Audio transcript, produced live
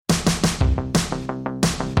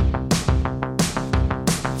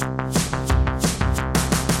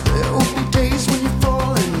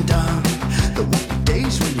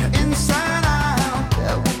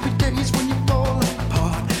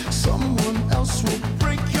else will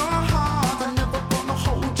break your heart. I'm never gonna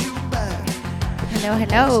hold you back. Hello,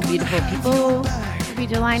 hello, beautiful people. Happy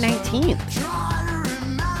July 19th.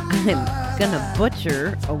 I'm gonna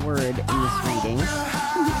butcher a word in this reading.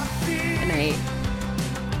 And I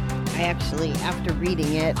actually, after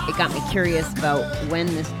reading it, it got me curious about when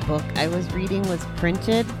this book I was reading was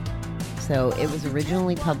printed. So it was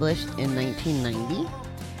originally published in 1990.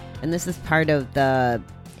 And this is part of the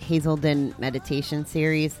Hazelden meditation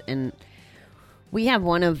series. And we have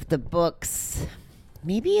one of the books,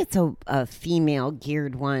 maybe it's a female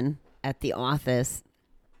geared one at the office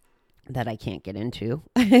that I can't get into,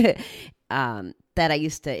 that I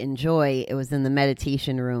used to enjoy. It was in the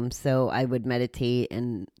meditation room, so I would meditate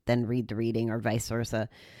and then read the reading or vice versa.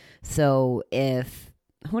 So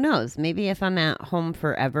who knows, maybe if I'm at home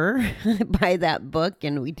forever, buy that book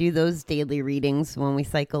and we do those daily readings when we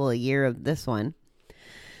cycle a year of this one.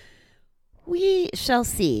 We shall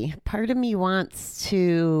see. Part of me wants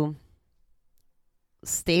to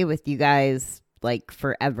stay with you guys like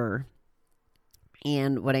forever.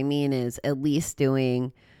 And what I mean is at least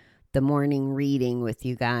doing the morning reading with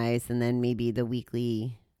you guys and then maybe the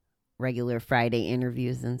weekly regular Friday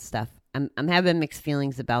interviews and stuff. I'm having mixed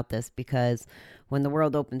feelings about this because when the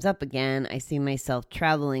world opens up again, I see myself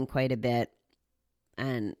traveling quite a bit.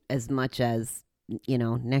 And as much as,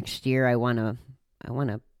 next year I want to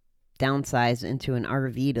downsize into an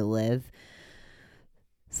RV to live.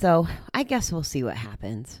 So I guess we'll see what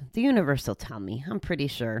happens. The universe will tell me, I'm pretty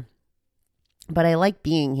sure. But I like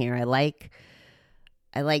being here. I like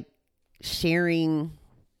sharing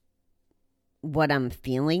what I'm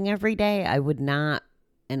feeling every day. I would not,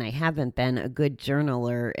 and I haven't been a good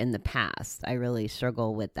journaler in the past. I really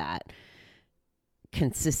struggle with that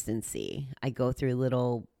consistency. I go through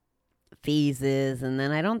little phases, and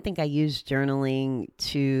then I don't think I use journaling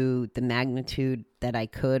to the magnitude that I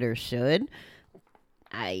could or should.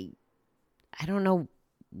 I don't know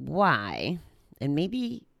why, and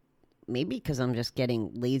maybe because I'm just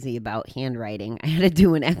getting lazy about handwriting. I had to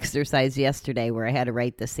do an exercise yesterday where I had to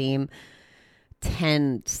write the same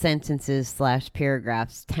 10 sentences /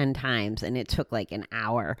 paragraphs 10 times, and it took like an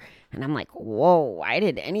hour. And I'm like, whoa, why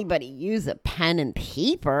did anybody use a pen and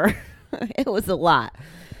paper? It was a lot.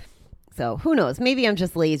 So who knows? Maybe I'm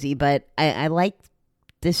just lazy, but I like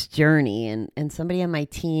this journey. And somebody on my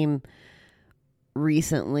team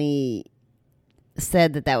recently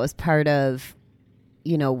said that was part of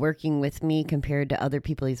working with me compared to other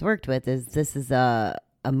people he's worked with, is this is a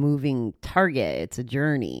moving target. It's a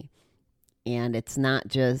journey. And it's not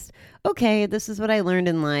just, okay, this is what I learned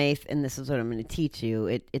in life and this is what I'm going to teach you.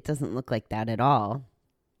 It doesn't look like that at all.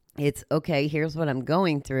 It's, okay, here's what I'm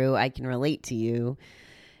going through. I can relate to you.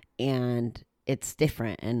 And it's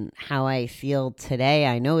different. And how I feel today,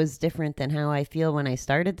 I know is different than how I feel when I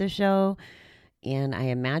started the show. And I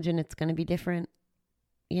imagine it's going to be different,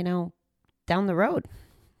 down the road.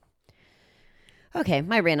 Okay,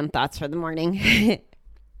 my random thoughts for the morning.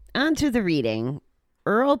 On to the reading.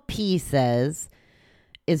 Earl P. says,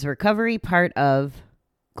 is recovery part of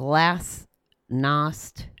Glasnost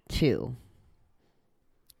 2?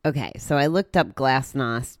 Okay, so I looked up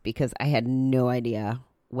Glasnost because I had no idea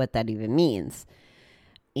what that even means.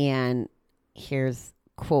 And here's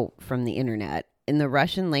a quote from the internet. In the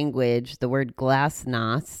Russian language, the word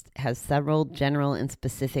glasnost has several general and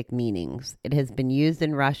specific meanings. It has been used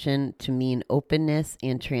in Russian to mean openness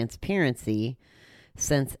and transparency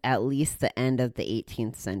since at least the end of the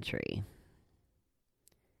 18th century.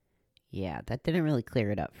 Yeah, that didn't really clear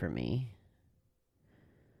it up for me.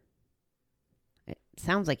 It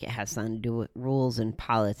sounds like it has something to do with rules and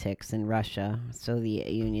politics in Russia, Soviet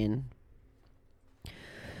Union.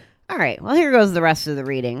 All right, well, here goes the rest of the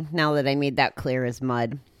reading, now that I made that clear as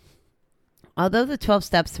mud. Although the 12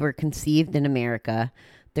 steps were conceived in America,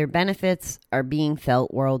 their benefits are being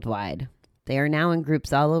felt worldwide. They are now in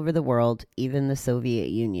groups all over the world, even the Soviet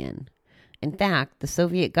Union. In fact, the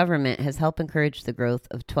Soviet government has helped encourage the growth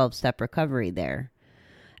of 12-step recovery there.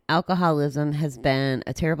 Alcoholism has been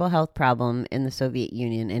a terrible health problem in the Soviet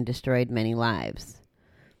Union and destroyed many lives.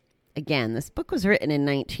 Again, this book was written in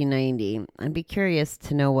 1990. I'd be curious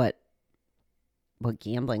to know what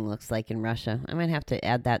gambling looks like in Russia. I might have to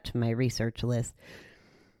add that to my research list.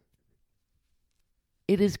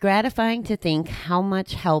 It is gratifying to think how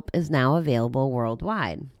much help is now available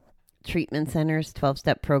worldwide. Treatment centers,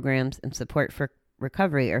 12-step programs, and support for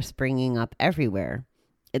recovery are springing up everywhere.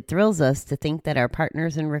 It thrills us to think that our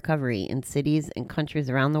partners in recovery in cities and countries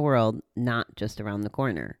around the world, not just around the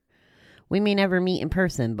corner. We may never meet in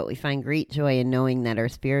person, but we find great joy in knowing that our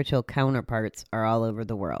spiritual counterparts are all over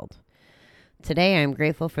the world. Today, I am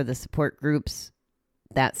grateful for the support groups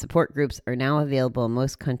that support groups are now available in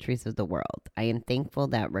most countries of the world. I am thankful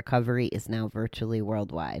that recovery is now virtually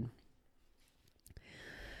worldwide.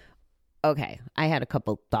 Okay, I had a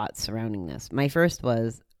couple thoughts surrounding this. My first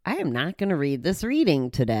was, I am not going to read this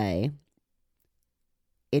reading today.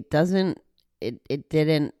 It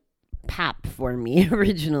didn't pop for me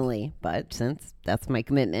originally, but since that's my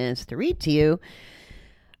commitment is to read to you,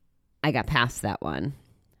 I got past that one.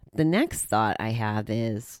 The next thought I have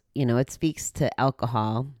is, it speaks to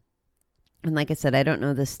alcohol. And like I said, I don't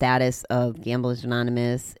know the status of Gamblers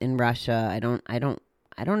Anonymous in Russia. I don't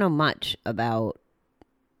know much about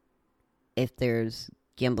if there's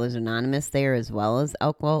Gamblers Anonymous there as well as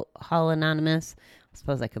Alcohol Anonymous. I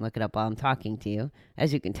suppose I can look it up while I'm talking to you.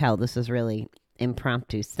 As you can tell, this is really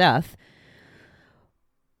impromptu stuff.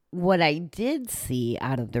 What I did see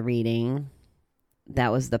out of the reading,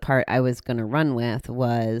 that was the part I was going to run with,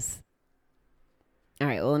 was, all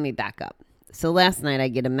right, well, let me back up. So last night I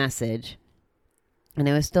get a message, and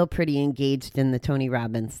I was still pretty engaged in the Tony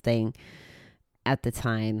Robbins thing at the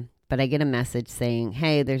time, but I get a message saying,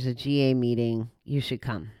 hey, there's a GA meeting, you should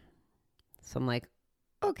come. So I'm like,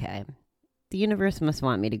 okay, the universe must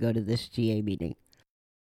want me to go to this GA meeting.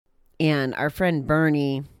 And our friend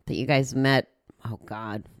Bernie, that you guys met, oh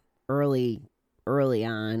God, early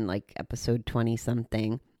on, like episode 20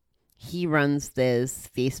 something, he runs this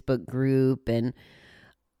Facebook group and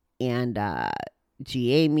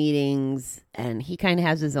GA meetings, and he kind of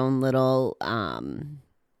has his own little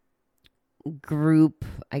group,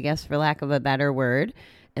 I guess, for lack of a better word,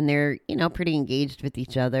 and they're pretty engaged with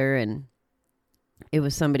each other. And it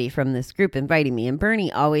was somebody from this group inviting me, and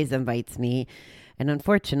Bernie always invites me, and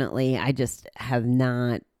unfortunately I just have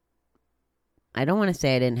not, I don't want to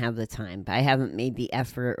say I didn't have the time, but I haven't made the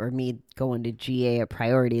effort or made going to GA a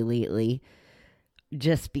priority lately,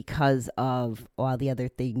 just because of all the other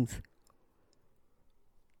things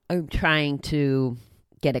I'm trying to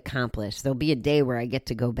get accomplished. There'll be a day where I get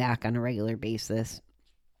to go back on a regular basis.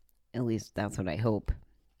 At least that's what I hope.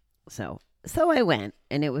 So I went,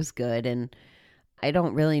 and it was good. And I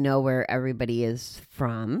don't really know where everybody is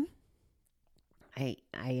from. I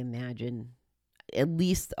imagine at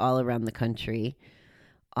least all around the country.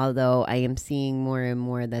 Although I am seeing more and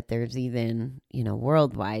more that there's even,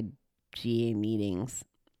 worldwide GA meetings.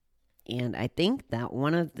 And I think that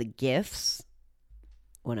one of the gifts,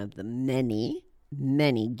 one of the many,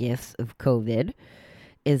 many gifts of COVID,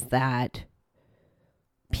 is that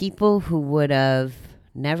people who would have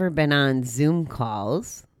never been on Zoom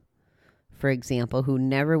calls, for example, who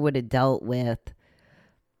never would have dealt with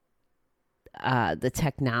the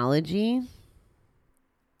technology,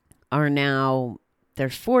 are now, they're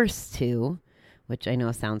forced to, which I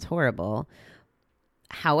know sounds horrible.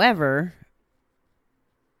 However,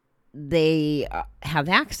 they have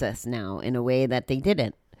access now in a way that they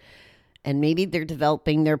didn't. And maybe they're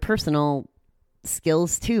developing their personal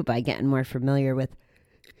skills too by getting more familiar with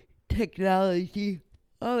technology.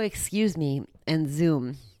 Oh, excuse me. And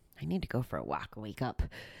Zoom. I need to go for a walk and wake up.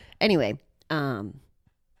 Anyway,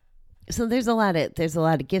 so there's a lot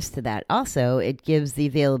of gifts to that. Also, it gives the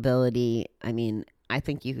availability. I mean, I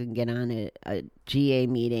think you can get on a GA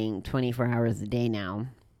meeting 24 hours a day now.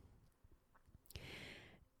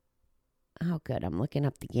 Oh, good. I'm looking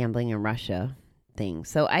up the gambling in Russia thing.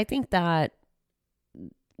 So I think that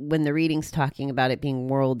when the reading's talking about it being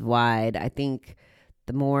worldwide, I think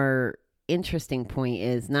the more interesting point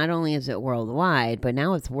is not only is it worldwide, but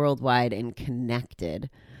now it's worldwide and connected.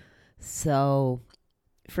 So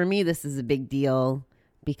for me, this is a big deal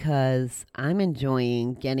because I'm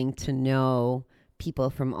enjoying getting to know people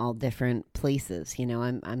from all different places.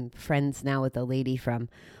 I'm friends now with a lady from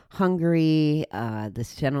Hungary,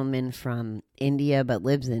 this gentleman from India but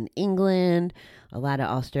lives in England, a lot of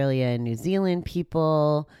Australia and New Zealand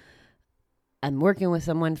people. I'm working with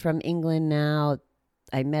someone from England now.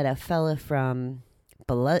 I met a fella from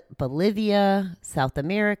Bolivia, South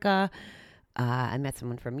America. I met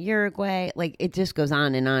someone from Uruguay. Like, it just goes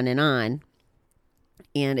on and on and on.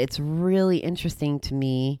 And it's really interesting to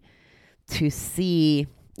me to see,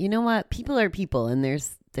 you know what, people are people, and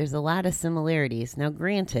there's a lot of similarities. Now,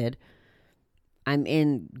 granted, I'm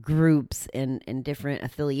in groups and different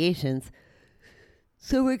affiliations,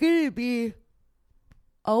 so we're going to be,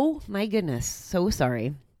 oh my goodness, so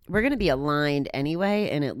sorry. We're going to be aligned anyway,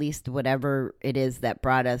 and at least whatever it is that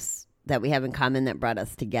brought us, that we have in common that brought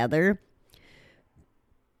us together.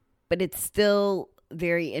 But it's still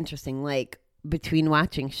very interesting. Like, between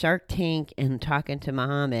watching Shark Tank and talking to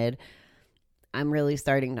Muhammad, I'm really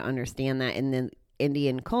starting to understand that in the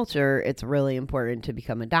Indian culture, it's really important to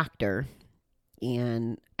become a doctor.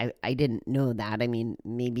 And I didn't know that. I mean,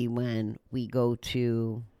 maybe when we go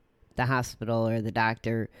to the hospital or the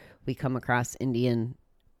doctor, we come across Indian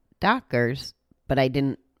doctors, but I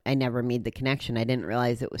never made the connection. I didn't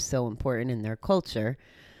realize it was so important in their culture.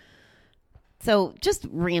 So just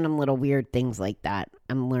random little weird things like that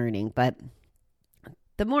I'm learning. But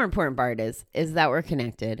the more important part is that we're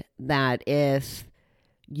connected, that if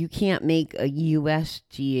you can't make a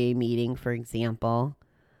USGA meeting, for example,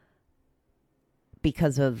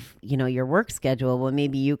 because of, your work schedule, well,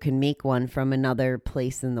 maybe you can make one from another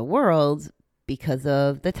place in the world because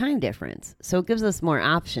of the time difference. So it gives us more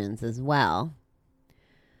options as well.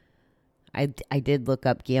 I did look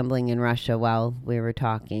up gambling in Russia while we were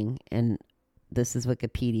talking, and this is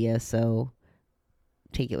Wikipedia, so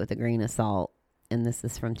take it with a grain of salt. And this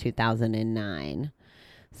is from 2009.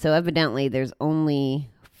 So evidently there's only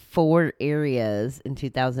 4 areas in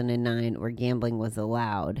 2009 where gambling was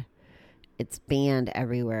allowed. It's banned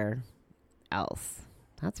everywhere else.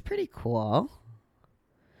 That's pretty cool.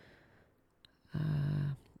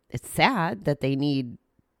 It's sad that they need,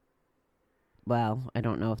 well, I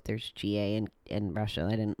don't know if there's GA in Russia.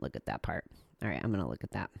 I didn't look at that part. All right, I'm going to look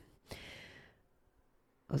at that.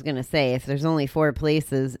 I was going to say, if there's only 4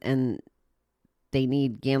 places and they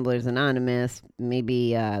need Gamblers Anonymous,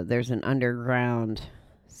 maybe there's an underground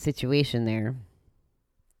situation there.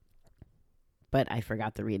 But I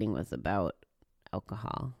forgot the reading was about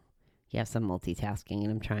alcohol. Yes, I'm multitasking,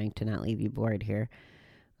 and I'm trying to not leave you bored here.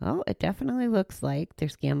 Well, it definitely looks like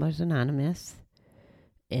there's Gamblers Anonymous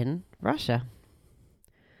in Russia.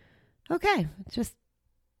 Okay, just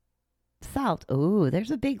salt. Ooh,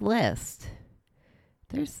 there's a big list.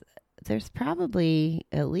 There's probably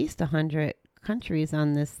at least 100 countries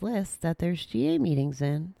on this list that there's GA meetings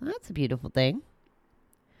in. That's a beautiful thing.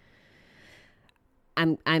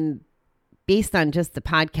 I'm based on just the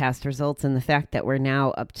podcast results and the fact that we're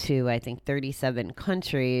now up to, I think, 37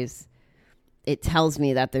 countries, it tells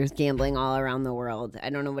me that there's gambling all around the world. I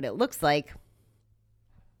don't know what it looks like,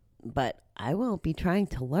 but I will be trying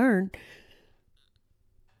to learn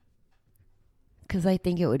because I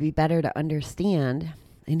think it would be better to understand.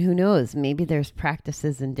 And who knows, maybe there's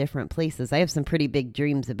practices in different places. I have some pretty big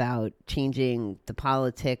dreams about changing the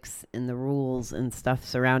politics and the rules and stuff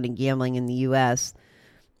surrounding gambling in the U.S.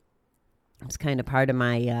 It's kind of part of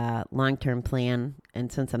my long-term plan.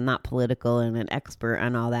 And since I'm not political and an expert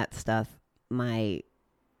on all that stuff, my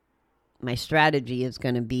strategy is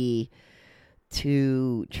going to be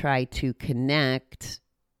to try to connect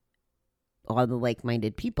all the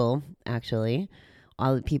like-minded people, actually,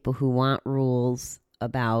 all the people who want rules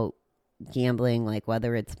about gambling, like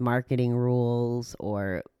whether it's marketing rules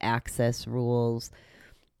or access rules,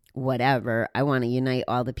 whatever. I want to unite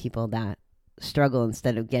all the people that struggle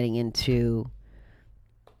instead of getting into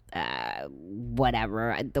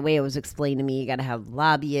whatever. The way it was explained to me, you got to have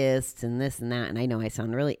lobbyists and this and that. And I know I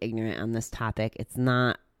sound really ignorant on this topic. It's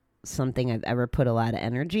not something I've ever put a lot of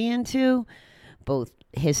energy into, both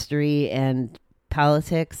history and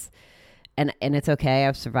politics. And it's okay.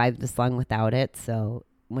 I've survived this long without it. So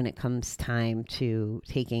when it comes time to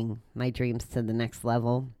taking my dreams to the next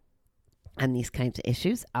level on these kinds of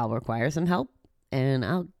issues, I'll require some help, and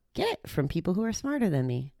I'll get it from people who are smarter than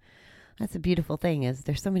me. That's a beautiful thing, is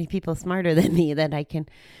there's so many people smarter than me that I can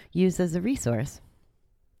use as a resource.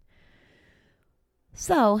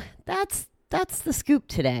 So that's the scoop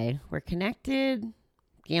today. We're connected.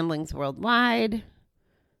 Gambling's worldwide.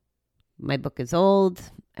 My book is old,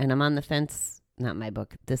 and I'm on the fence. Not my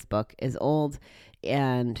book. This book is old,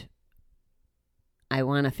 and I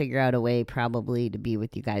want to figure out a way probably to be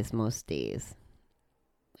with you guys most days.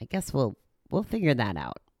 I guess we'll figure that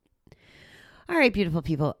out. All right, beautiful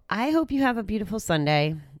people. I hope you have a beautiful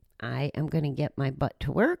Sunday. I am going to get my butt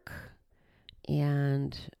to work,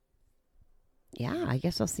 and yeah, I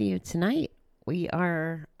guess I'll see you tonight. We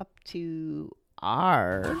are up to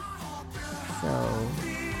R. So,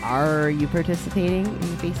 are you participating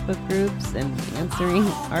in Facebook groups and answering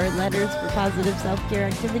our letters for positive self-care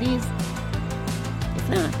activities? If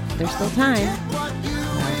not, there's still time.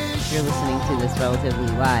 If you're listening to this relatively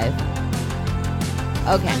live.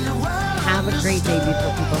 Okay. Have a great day,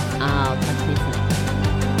 beautiful people. I'll talk to you soon.